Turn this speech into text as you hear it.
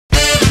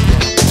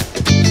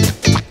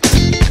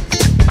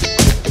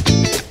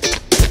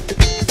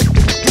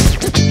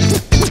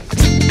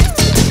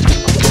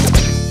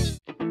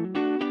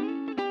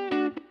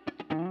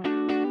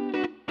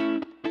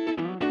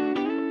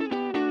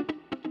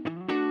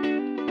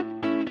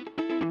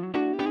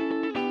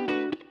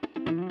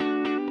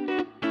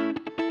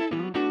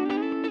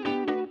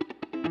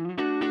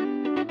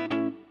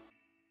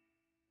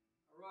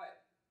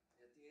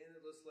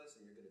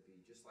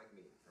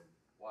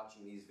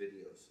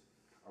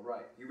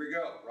right, here we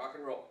go. Rock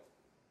and roll.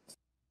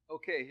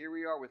 Okay, here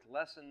we are with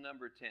lesson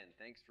number 10.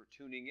 Thanks for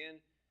tuning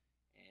in.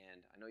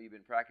 And I know you've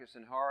been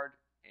practicing hard,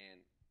 and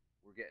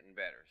we're getting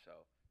better. So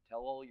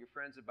tell all your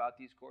friends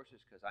about these courses,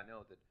 because I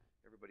know that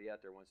everybody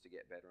out there wants to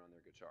get better on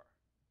their guitar.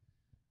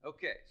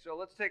 Okay, so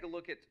let's take a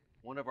look at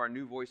one of our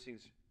new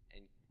voicings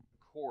and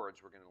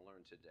chords we're going to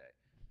learn today.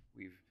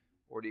 We've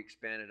already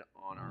expanded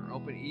on our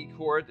open E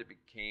chord that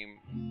became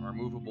our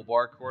movable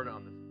bar chord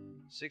on the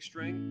 6th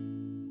string.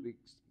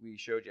 We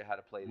showed you how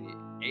to play the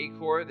A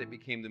chord that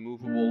became the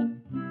movable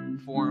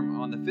form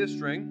on the 5th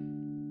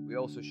string. We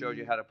also showed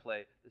you how to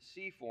play the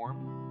C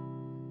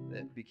form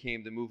that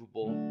became the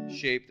movable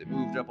shape that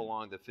moved up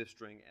along the 5th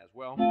string as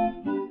well.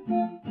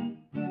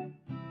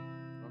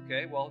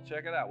 Okay, well,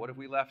 check it out. What have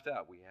we left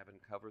out? We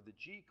haven't covered the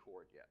G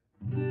chord yet.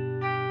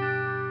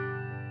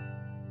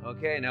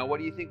 Okay, now what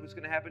do you think was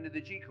going to happen to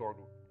the G chord?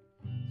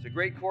 It's a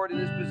great chord in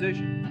this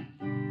position.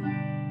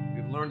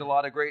 We've learned a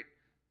lot of great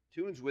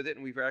tunes with it,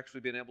 and we've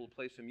actually been able to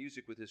play some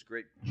music with this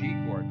great G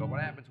chord. But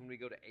what happens when we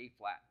go to A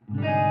flat?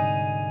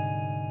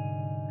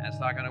 That's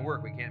not going to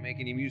work. We can't make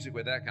any music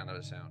with that kind of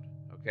a sound.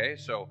 Okay,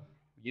 so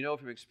you know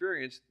from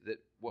experience that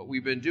what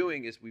we've been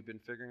doing is we've been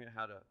figuring out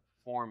how to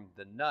form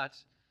the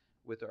nut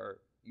with our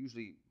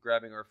usually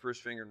grabbing our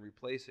first finger and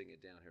replacing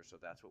it down here. So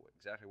that's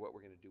exactly what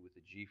we're going to do with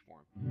the G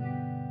form.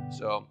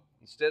 So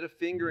instead of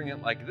fingering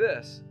it like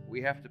this,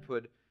 we have to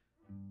put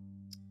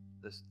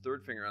this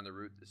 3rd finger on the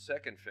root, the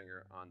 2nd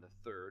finger on the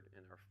 3rd,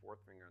 and our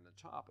 4th finger on the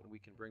top, and we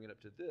can bring it up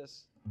to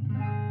this.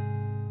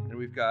 And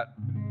we've got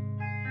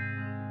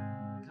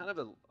kind of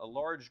a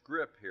large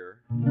grip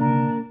here,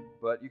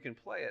 but you can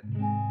play it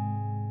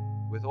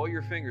with all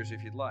your fingers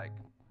if you'd like.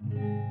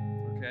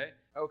 Okay?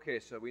 Okay,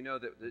 so we know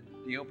that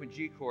the open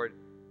G chord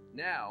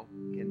now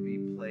can be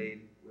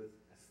played with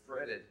a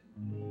fretted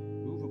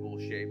movable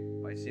shape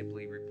by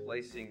simply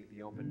replacing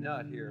the open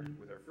nut here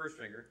with our 1st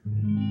finger.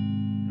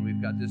 And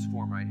we've got this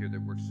form right here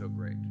that works so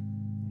great.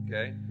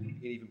 Okay? You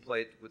can even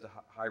play it with a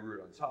high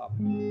root on top,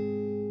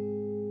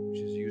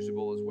 which is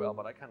usable as well,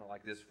 but I kind of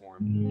like this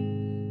form.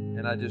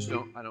 And I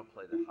don't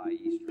play the high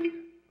E string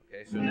there.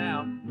 Okay, so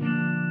now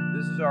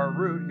this is our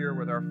root here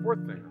with our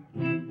 4th finger.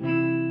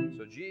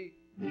 So G,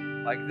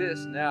 like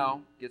this,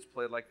 now gets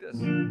played like this.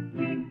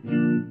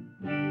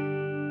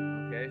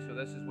 Okay, so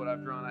this is what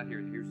I've drawn out here.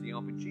 Here's the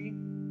open G,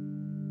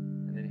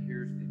 and then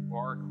here's the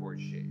bar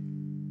chord shape.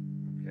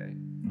 Okay.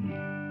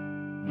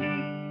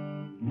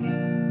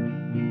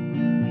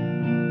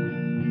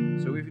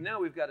 So now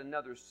we've got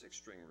another 6th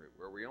string root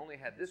where we only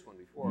had this one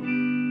before.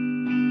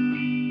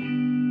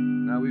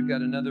 Now we've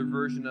got another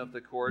version of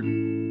the chord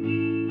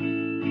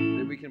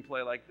that we can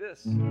play like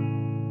this.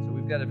 So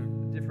we've got a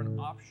different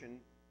option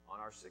on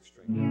our 6th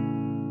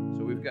string.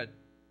 So we've got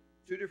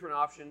 2 different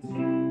options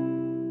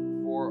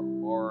for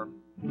our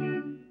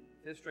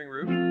 5th string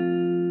root,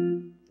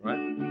 right?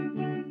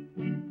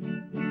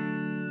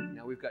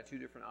 Now we've got 2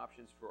 different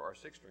options for our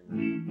 6th string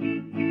root.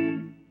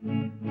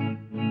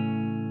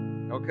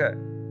 Okay,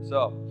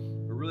 so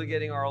we're really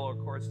getting all our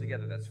chords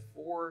together. That's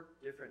 4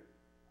 different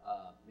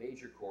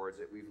major chords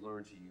that we've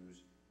learned to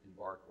use in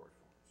bar chord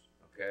forms.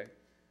 Okay,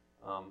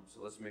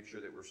 so let's make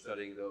sure that we're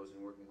studying those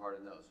and working hard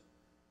on those.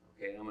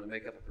 Okay, and I'm going to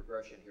make up a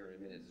progression here in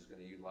a minute that's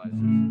going to utilize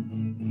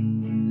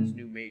this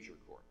new major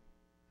chord.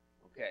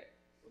 Okay,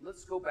 but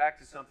let's go back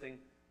to something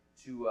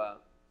to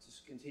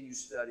continue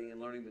studying and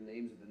learning the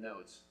names of the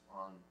notes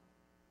on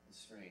the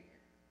string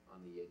here,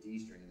 on the D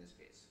string in this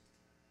case.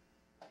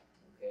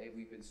 Okay,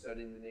 we've been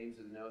studying the names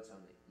of the notes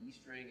on the E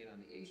string and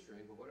on the A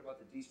string, but what about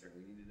the D string?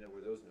 We need to know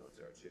where those notes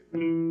are too.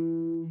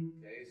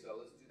 Okay, so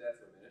let's do that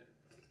for a minute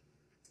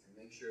and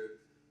make sure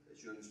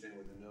that you understand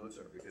where the notes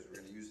are, because we're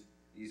going to use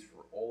these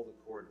for all the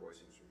chord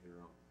voicings from here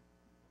on.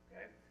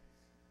 Okay,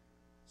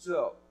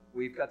 so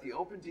we've got the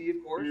open D,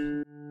 of course.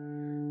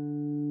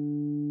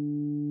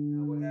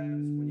 Now what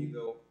happens when you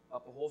go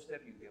up a whole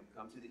step, you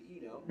come to the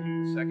E note,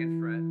 the 2nd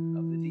fret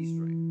of the D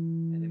string.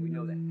 And then we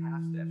know that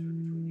half steps are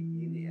between the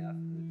E and the F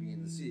and the B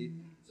and the C.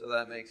 So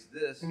that makes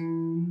this, the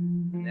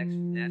next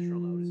natural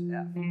note is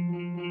F.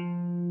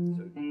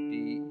 So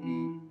D, E,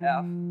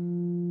 F.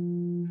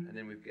 And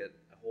then we've got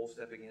a whole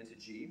step again to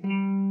G.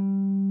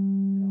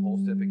 And a whole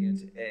step again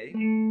to A.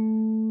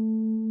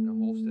 And a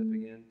whole step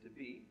again to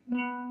B.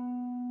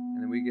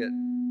 And then we get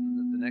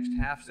the next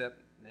half step,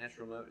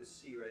 natural note is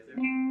C right there.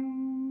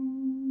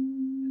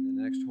 And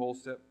the next whole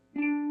step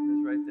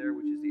is right there,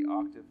 which is the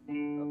octave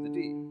of the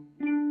D.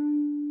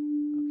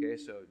 Okay,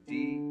 so D,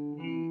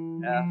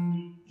 E, F,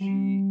 G, A,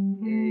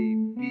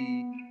 B,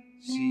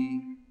 C,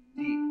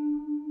 D.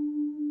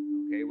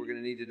 Okay, we're going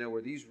to need to know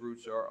where these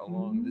roots are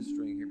along this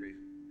string here,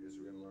 because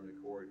we're going to learn a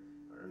chord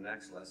on our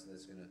next lesson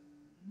that's going to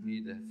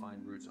need to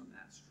find roots on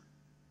that string.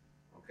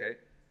 Okay,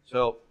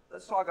 so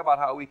let's talk about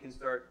how we can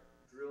start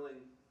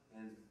drilling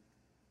and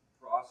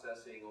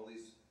processing all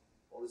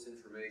this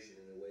information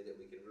in a way that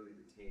we can really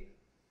retain it.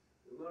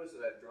 You'll notice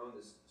that I've drawn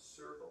this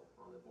circle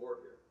on the board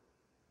here.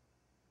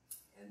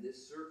 And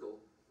this circle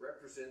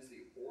represents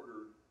the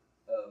order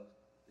of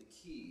the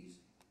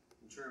keys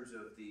in terms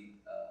of the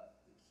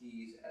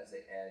keys as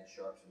they add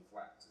sharps and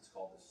flats. It's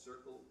called the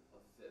circle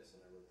of fifths, and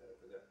I wrote that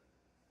over there.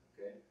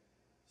 Okay?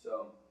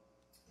 So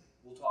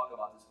we'll talk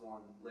about this more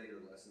in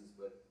later lessons,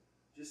 but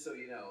just so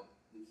you know,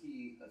 the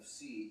key of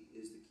C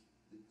is the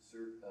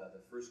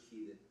first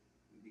key that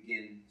we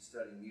begin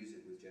studying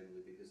music with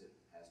generally, because it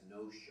has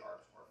no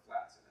sharps or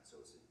flats in it.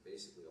 So it's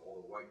basically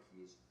all the white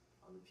keys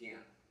on the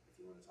piano, if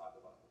you want to talk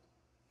about what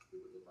it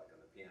would look like on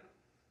the piano.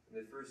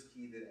 And the first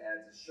key that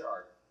adds a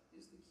sharp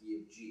is the key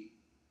of G.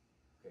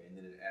 Okay, and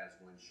then it adds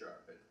one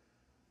sharp. But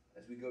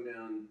as we go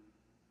down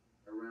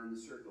around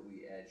the circle,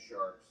 we add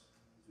sharps.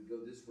 As we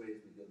go this way,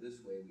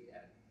 we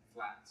add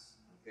flats.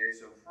 Okay,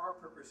 so for our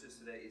purposes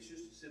today, it's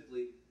just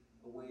simply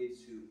a way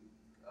to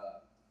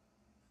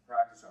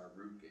practice our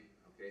root game.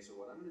 Okay, so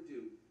what I'm going to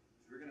do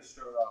is we're going to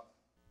start off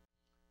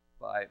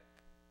by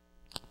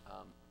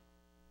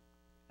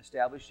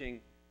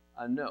establishing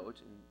a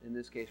note. In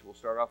this case, we'll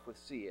start off with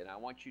C, and I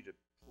want you to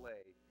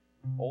play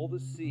all the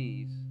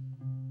C's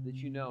that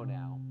you know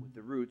now with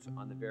the roots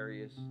on the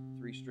various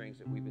 3 strings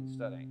that we've been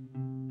studying.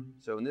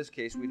 So in this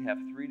case, we'd have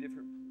 3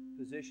 different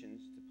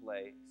positions to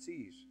play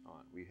C's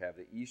on. We have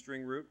the E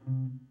string root,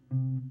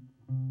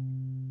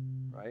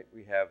 right?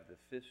 We have the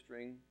 5th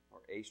string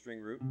or A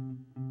string root,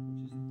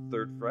 which is the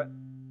 3rd fret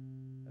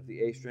of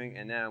the A string,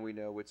 and now we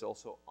know it's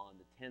also on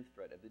the 10th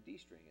fret of the D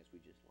string, as we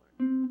just learned.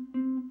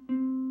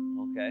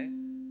 Okay?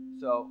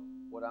 So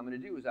what I'm going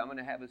to do is I'm going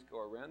to have us go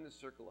around the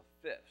circle of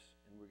fifths,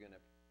 and we're going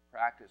to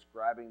practice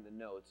grabbing the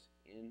notes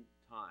in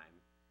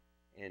time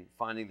and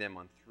finding them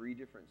on 3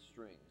 different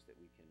strings that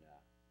we can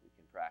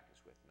practice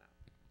with now.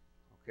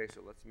 Okay,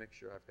 so let's make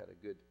sure I've got a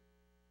good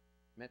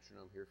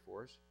metronome here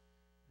for us,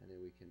 and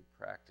then we can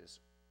practice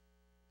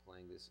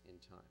playing this in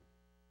time.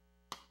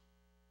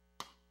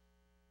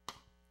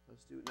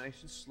 Let's do it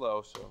nice and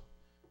slow so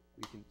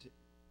we can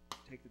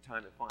take the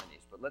time to find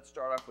these. But let's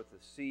start off with the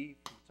C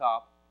from the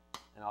top,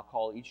 and I'll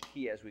call each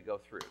key as we go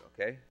through,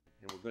 okay?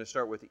 And we're going to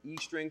start with the E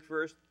string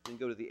first, then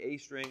go to the A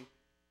string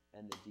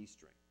and the D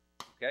string,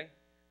 okay?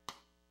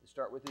 Let's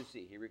start with the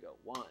C. Here we go.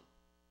 1,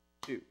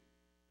 2,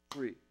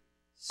 3,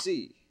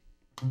 C.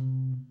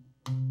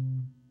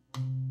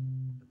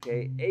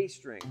 Okay, A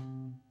string.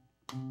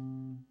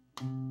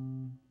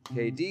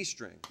 Okay, D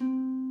string.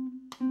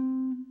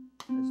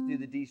 Let's do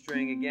the D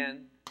string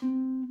again.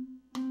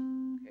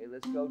 Okay,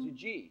 let's go to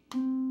G.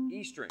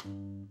 E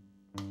string.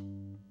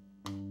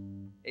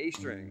 A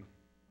string.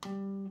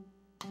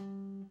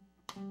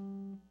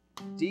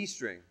 D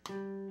string.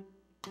 And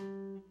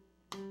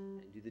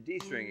do the D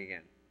string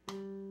again.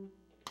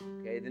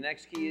 Okay, the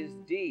next key is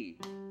D.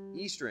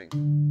 E string.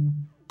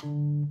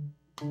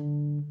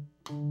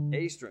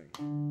 A string.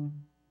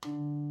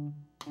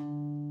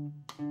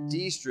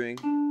 D string.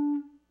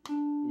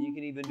 And you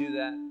can even do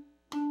that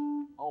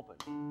open.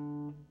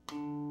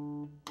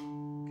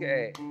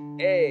 Okay,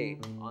 A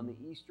on the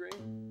E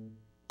string,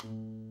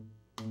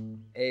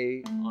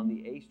 A on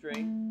the A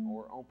string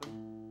or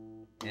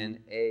open, and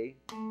A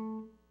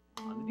on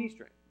the D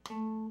string.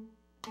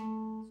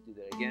 Let's do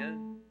that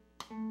again.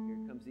 Here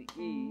comes the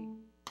E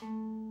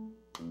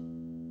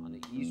on the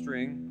E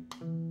string,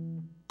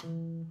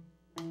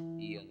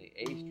 E on the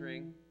A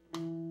string,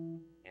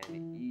 and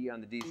the E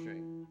on the D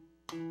string.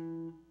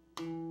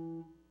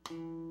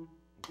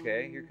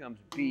 Okay, here comes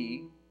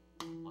B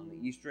on the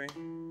E string,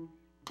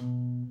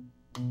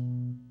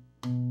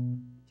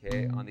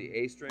 okay, on the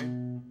A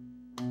string,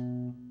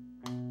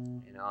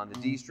 and on the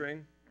D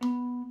string.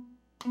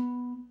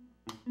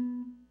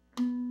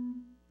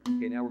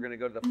 Okay, now we're going to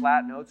go to the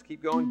flat notes.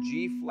 Keep going.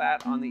 G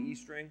flat on the E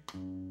string.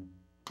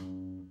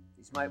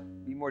 These might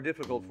be more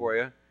difficult for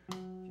you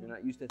if you're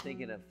not used to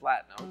thinking of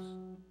flat notes.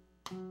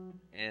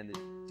 And the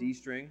D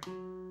string.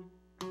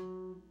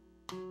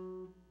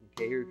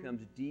 Okay, here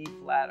comes D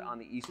flat on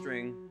the E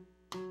string.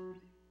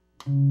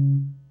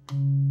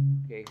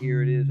 Okay,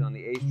 here it is on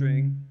the A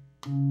string.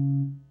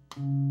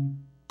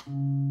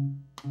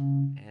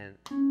 And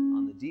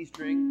on the D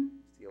string,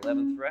 it's the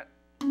 11th fret.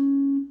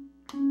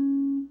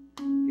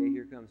 Okay,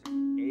 here comes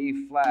A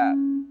flat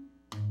on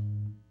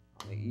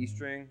the E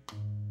string,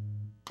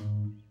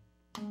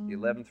 the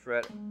 11th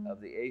fret of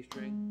the A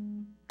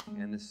string,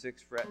 and the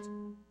 6th fret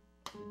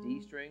of the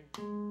D string.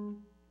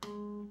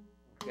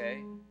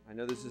 Okay, I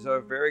know this is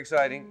very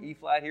exciting. E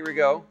flat, here we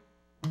go.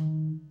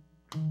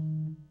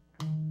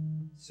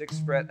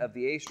 6th fret of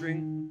the A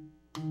string,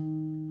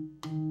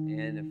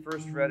 and the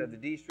 1st fret of the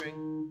D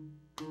string.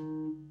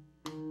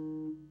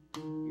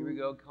 Here we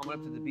go, coming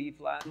up to the B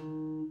flat.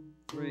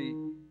 3,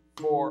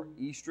 4,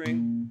 E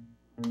string.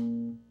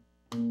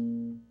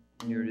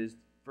 Here it is,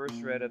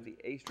 1st fret of the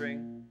A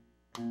string,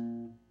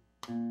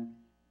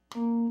 the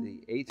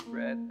 8th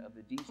fret of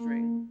the D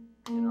string,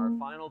 and our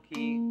final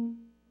key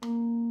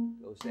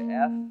goes to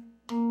F,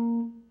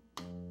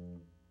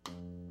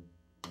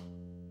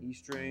 E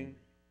string,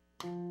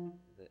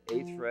 the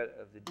 8th fret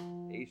of the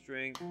A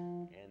string,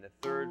 and the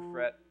 3rd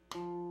fret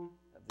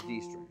of the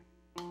D string.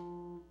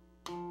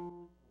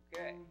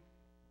 Okay.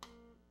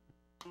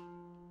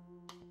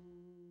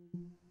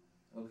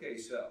 Okay,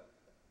 so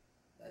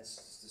It's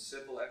just a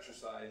simple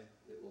exercise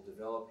that will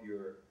develop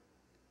your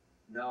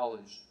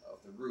knowledge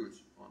of the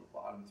roots on the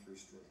bottom 3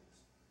 strings.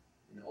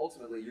 And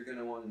ultimately, you're going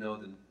to want to know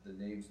the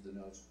names of the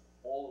notes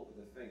all over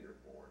the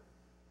fingerboard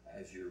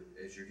as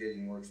you're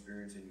getting more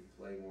experience and you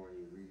play more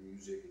and you read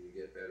music and you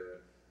get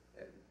better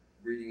at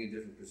reading in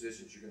different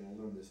positions. You're going to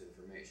learn this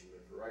information.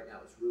 But for right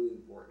now, it's really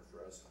important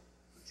for us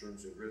in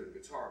terms of rhythm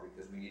guitar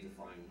because we need to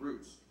find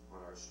roots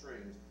on our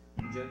strings.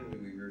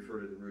 Generally, we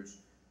refer to the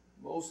roots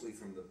mostly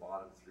from the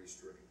bottom 3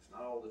 strings.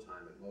 Not all the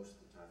time, but most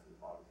of the time from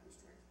the bottom 3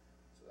 strings.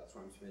 So that's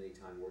why I'm spending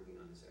time working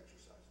on this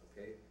exercise,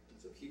 okay?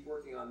 So keep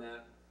working on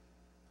that.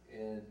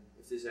 And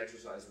if this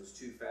exercise was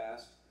too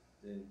fast,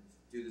 then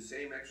do the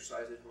same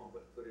exercise at home,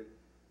 but put it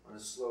on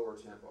a slower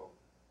tempo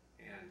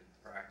and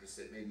practice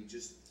it maybe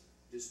just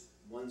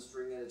 1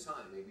 string at a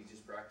time. Maybe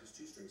just practice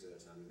 2 strings at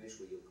a time.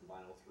 Eventually you'll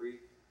combine all 3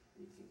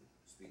 and you can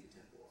speed the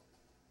tempo up.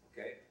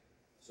 Okay?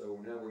 So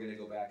now we're going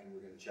to go back and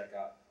we're going to check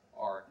out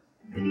our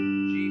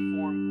G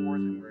form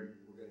chords and we're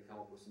going to come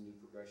up with some new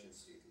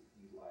progressions to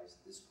utilize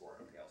this chord.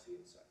 Okay, I'll see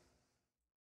you inside.